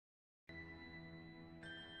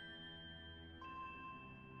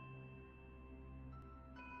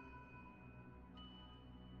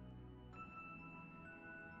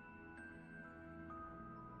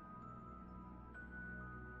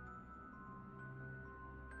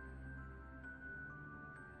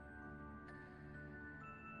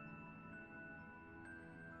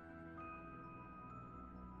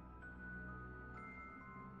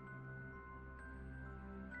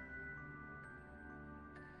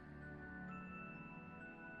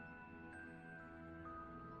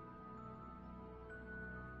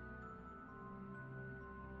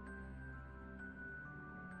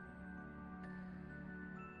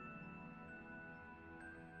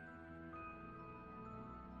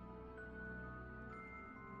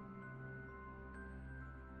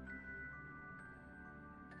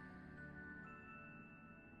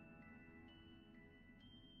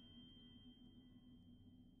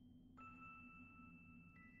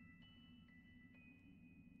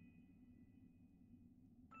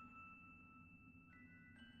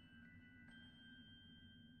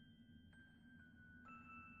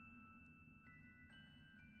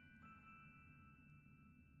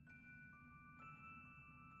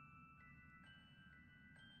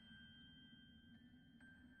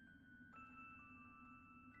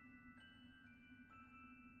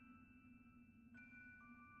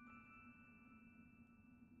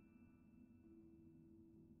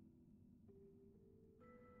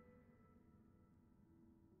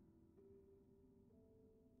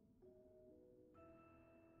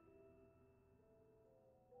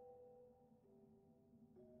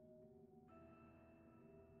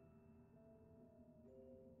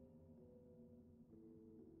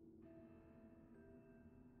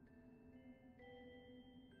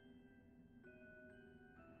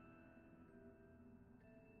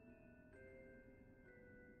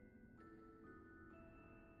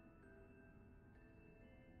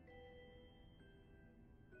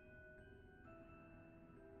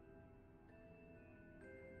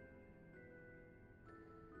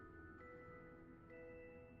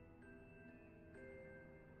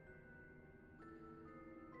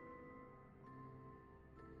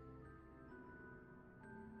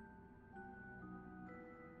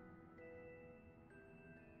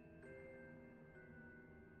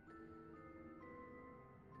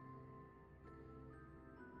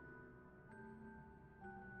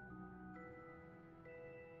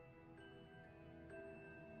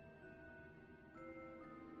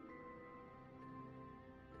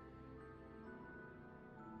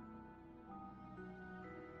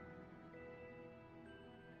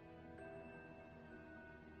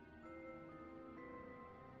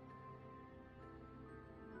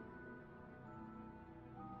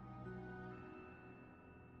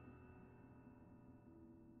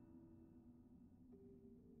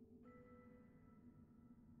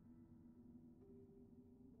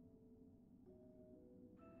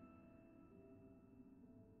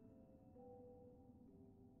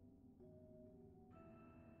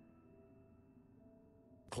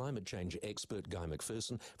climate change expert Guy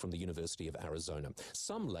McPherson from the University of Arizona.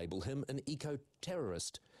 Some label him an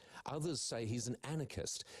eco-terrorist. Others say he's an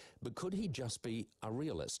anarchist. But could he just be a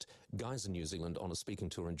realist? Guy's in New Zealand on a speaking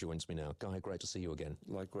tour and joins me now. Guy, great to see you again.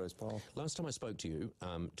 Likewise, Paul. Last time I spoke to you,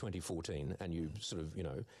 2014, and you sort of,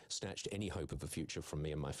 snatched any hope of a future from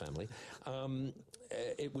me and my family.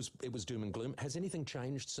 It was doom and gloom. Has anything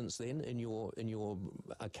changed since then in your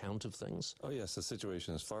account of things? Oh yes, the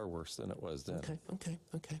situation is far worse than it was then.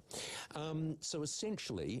 Okay. So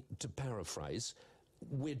essentially, to paraphrase,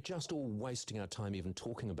 we're just all wasting our time even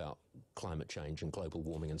talking about climate change and global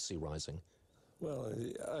warming and sea rising. Well,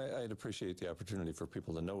 I'd appreciate the opportunity for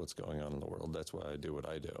people to know what's going on in the world. That's why I do what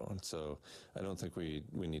I do. And so I don't think we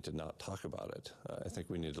need to not talk about it. I think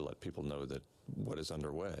we need to let people know that what is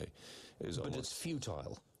underway is But it's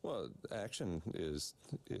futile. Well, action is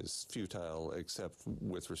futile except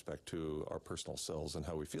with respect to our personal selves and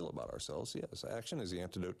how we feel about ourselves. Yes, action is the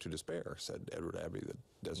antidote to despair, said Edward Abbey, the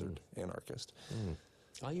desert anarchist.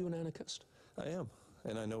 Are you an anarchist? I am,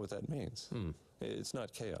 and I know what that means. It's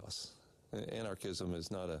not chaos. Anarchism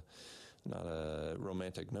is not a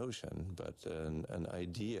romantic notion, but an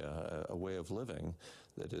idea, a way of living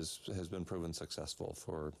that has been proven successful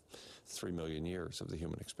for 3 million years of the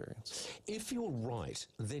human experience. If you're right,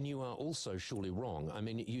 then you are also surely wrong. I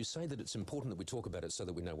mean, you say that it's important that we talk about it so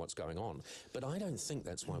that we know what's going on, but I don't think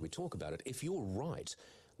that's why we talk about it. If you're right,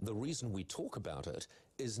 the reason we talk about it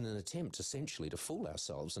is in an attempt essentially to fool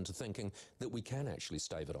ourselves into thinking that we can actually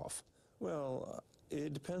stave it off. Well,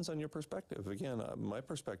 it depends on your perspective. Again, my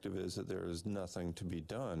perspective is that there is nothing to be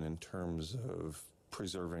done in terms of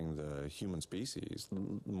preserving the human species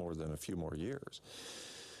more than a few more years.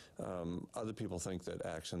 Other people think that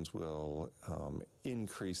actions will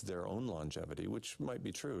increase their own longevity, which might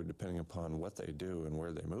be true depending upon what they do and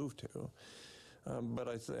where they move to. But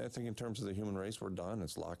I think in terms of the human race, we're done.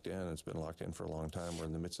 It's locked in. It's been locked in for a long time. We're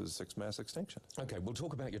in the midst of the sixth mass extinction. Okay, we'll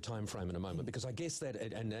talk about your time frame in a moment, because I guess that,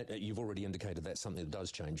 and that you've already indicated that's something that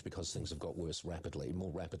does change because things have got worse rapidly,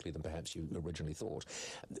 more rapidly than perhaps you originally thought.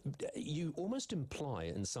 You almost imply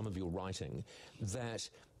in some of your writing that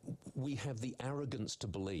we have the arrogance to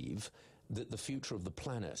believe that the future of the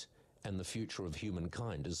planet and the future of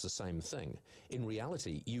humankind is the same thing. In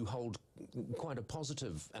reality, you hold quite a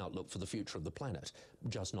positive outlook for the future of the planet,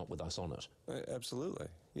 just not with us on it. Absolutely,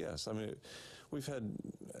 yes. I mean, we've had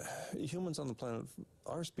humans on the planet,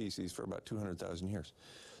 our species, for about 200,000 years.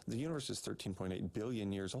 The universe is 13.8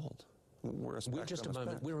 billion years old. We're just a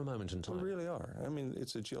moment. We're a moment in time. We really are. I mean,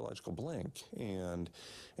 it's a geological blink, and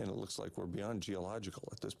it looks like we're beyond geological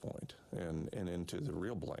at this point, and into the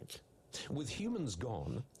real blink. With humans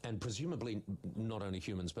gone, and presumably not only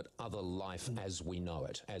humans, but other life as we know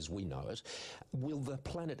it, will the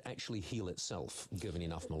planet actually heal itself, given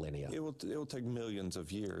enough millennia? It will take millions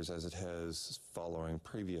of years, as it has following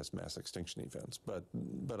previous mass extinction events. But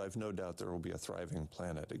I've no doubt there will be a thriving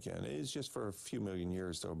planet again. It's just for a few million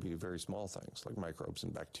years there will be very small things like microbes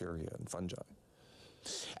and bacteria and fungi.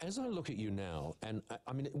 As I look at you now, and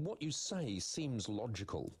I mean, what you say seems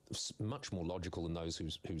logical, much more logical than those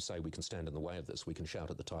who say we can stand in the way of this, we can shout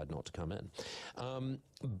at the tide not to come in.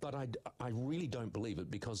 But I really don't believe it,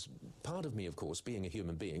 because part of me, of course, being a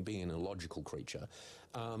human being, being a logical creature,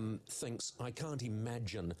 thinks I can't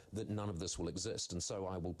imagine that none of this will exist, and so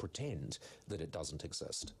I will pretend that it doesn't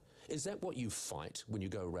exist. Is that what you fight when you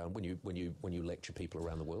go around, when you lecture people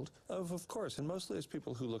around the world? Of course, and mostly it's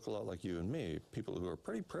people who look a lot like you and me, people who are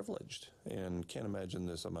pretty privileged and can't imagine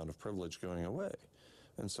this amount of privilege going away.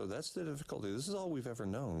 And so that's the difficulty. This is all we've ever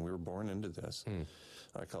known. We were born into this.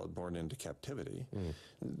 I call it born into captivity.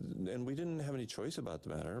 And we didn't have any choice about the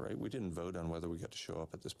matter, right? We didn't vote on whether we got to show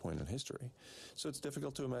up at this point in history. So it's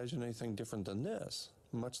difficult to imagine anything different than this,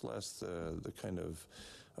 much less the kind of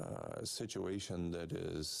situation that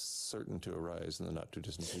is certain to arise in the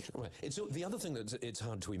not-too-distant future. Right. The other thing that it's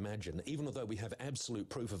hard to imagine, even although we have absolute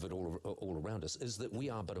proof of it all around us, is that we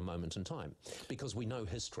are but a moment in time, because we know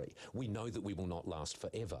history. We know that we will not last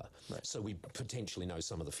forever. Right. So we potentially know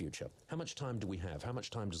some of the future. How much time do we have? How much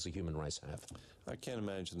time does the human race have? I can't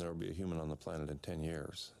imagine there will be a human on the planet in 10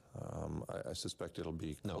 years. I suspect it'll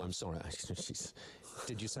be... No, I'm sorry.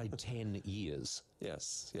 Did you say 10 years?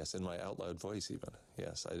 Yes, in my out loud voice even.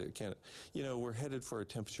 Yes, I can't... we're headed for a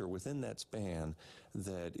temperature within that span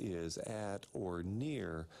that is at or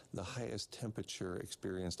near the highest temperature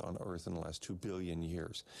experienced on Earth in the last 2 billion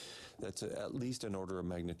years. That's at least an order of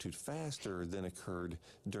magnitude faster than occurred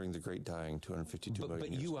during the Great Dying 252 million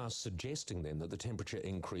years. But you are suggesting then that the temperature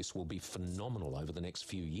increase will be phenomenal over the next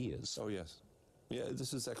few years. Oh, yes. Yeah,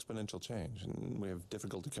 this is exponential change, and we have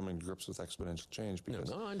difficulty coming to grips with exponential change because...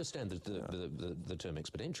 No, I understand the term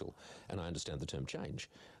exponential, and I understand the term change.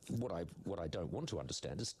 What I don't want to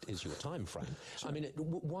understand is your time frame. Sure. I mean,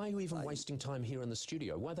 why are you even wasting time here in the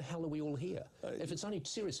studio? Why the hell are we all here? If it's only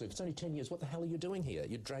 10 years, what the hell are you doing here?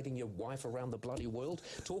 You're dragging your wife around the bloody world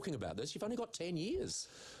talking about this. You've only got 10 years.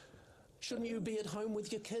 Shouldn't you be at home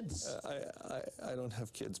with your kids? I don't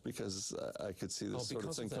have kids because I could see this sort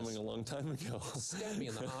of thing coming a long time ago. Stab me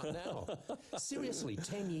in the heart now. Seriously,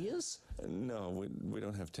 10 years? No, we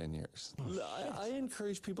don't have 10 years. I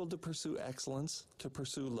encourage people to pursue excellence, to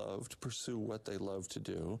pursue love, to pursue what they love to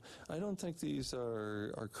do. I don't think these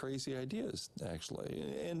are crazy ideas,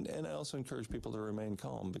 actually. And I also encourage people to remain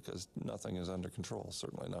calm because nothing is under control,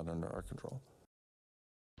 certainly not under our control.